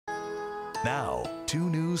Now, 2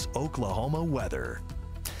 News Oklahoma weather.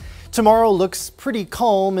 Tomorrow looks pretty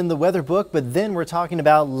calm in the weather book, but then we're talking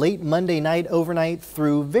about late Monday night, overnight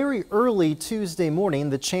through very early Tuesday morning,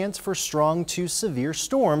 the chance for strong to severe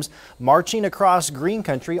storms marching across green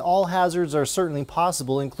country. All hazards are certainly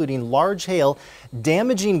possible, including large hail,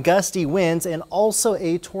 damaging gusty winds, and also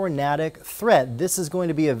a tornadic threat. This is going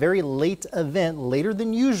to be a very late event, later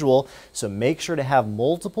than usual, so make sure to have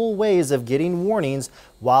multiple ways of getting warnings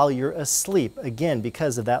while you're asleep, again,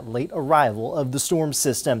 because of that late arrival of the storm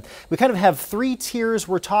system. We kind of have 3 tiers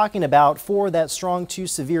we're talking about for that strong to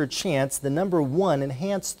severe chance. The number 1,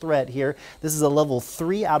 enhanced threat here. This is a level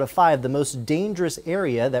 3 out of 5, the most dangerous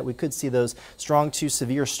area that we could see those strong to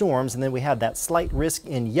severe storms. And then we have that slight risk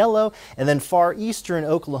in yellow, and then far eastern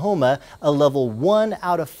Oklahoma, a level 1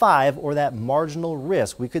 out of 5, or that marginal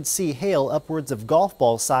risk. We could see hail upwards of golf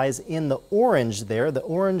ball size in the orange there, the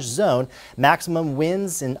orange zone. Maximum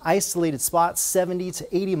winds in isolated spots 70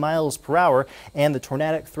 to 80 miles per hour, and the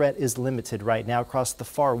tornadic threat is limited right now across the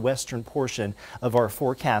far western portion of our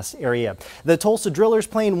forecast area. The Tulsa Drillers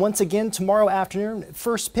playing once again tomorrow afternoon.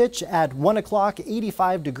 First pitch at 1 o'clock,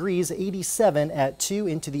 85 degrees, 87 at 2,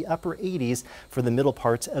 into the upper 80s for the middle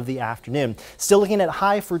part of the afternoon. Still looking at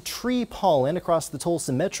high for tree pollen across the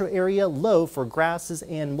Tulsa metro area, low for grasses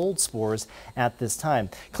and mold spores at this time.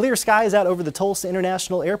 Clear skies out over the Tulsa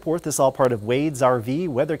International Airport. This all part of Wade's RV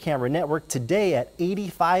Weather Camera Network. Today at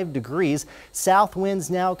 85 degrees. South winds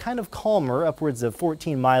now kind of calmer, upwards of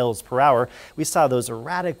 14 miles per hour. We saw those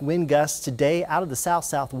erratic wind gusts today out of the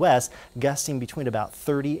south-southwest, gusting between about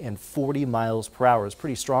 30 and 40 miles per hour. It's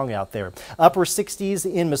pretty strong out there. Upper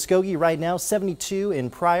 60s in Muskogee right now, 72 in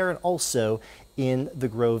Pryor, and also in the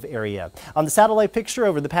Grove area. On the satellite picture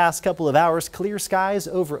over the past couple of hours, clear skies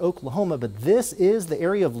over Oklahoma, but this is the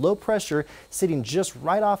area of low pressure sitting just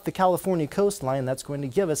right off the California coastline. That's going to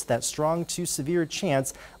give us that strong to severe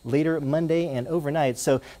chance later Monday and overnight.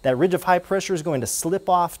 So that ridge of high pressure is going to slip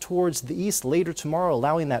off towards the east later tomorrow,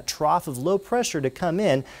 allowing that trough of low pressure to come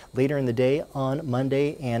in later in the day on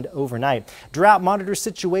Monday and overnight. Drought monitor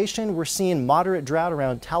situation, we're seeing moderate drought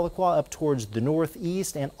around Tahlequah up towards the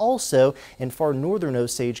northeast, and also in far northern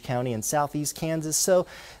Osage County and southeast Kansas. So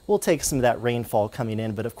we'll take some of that rainfall coming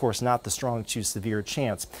in, but of course not the strong to severe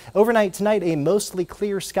chance. Overnight tonight, a mostly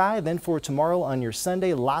clear sky. Then for tomorrow on your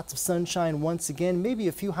Sunday, lots of sunshine once again, maybe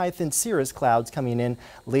a few high thin cirrus clouds coming in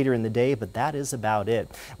later in the day, but that is about it.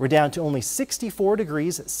 We're down to only 64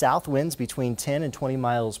 degrees, south winds between 10 and 20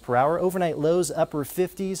 miles per hour. Overnight lows upper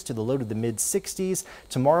 50s to the low to the mid 60s.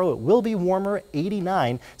 Tomorrow it will be warmer,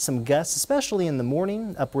 89. Some gusts, especially in the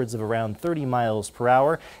morning, upwards of around 30 miles per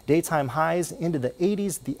hour. Daytime highs into the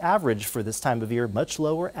 80s. The average for this time of year much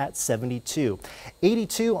lower at 72.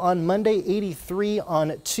 82 on Monday, 83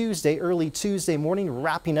 on Tuesday, early Tuesday morning,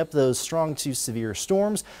 wrapping up those strong to severe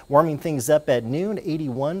storms. Warming things up at noon,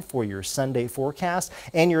 81 for your Sunday forecast.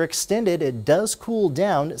 And your extended, it does cool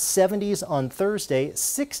down, 70s on Thursday,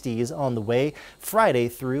 60s on the way Friday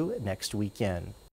through next weekend.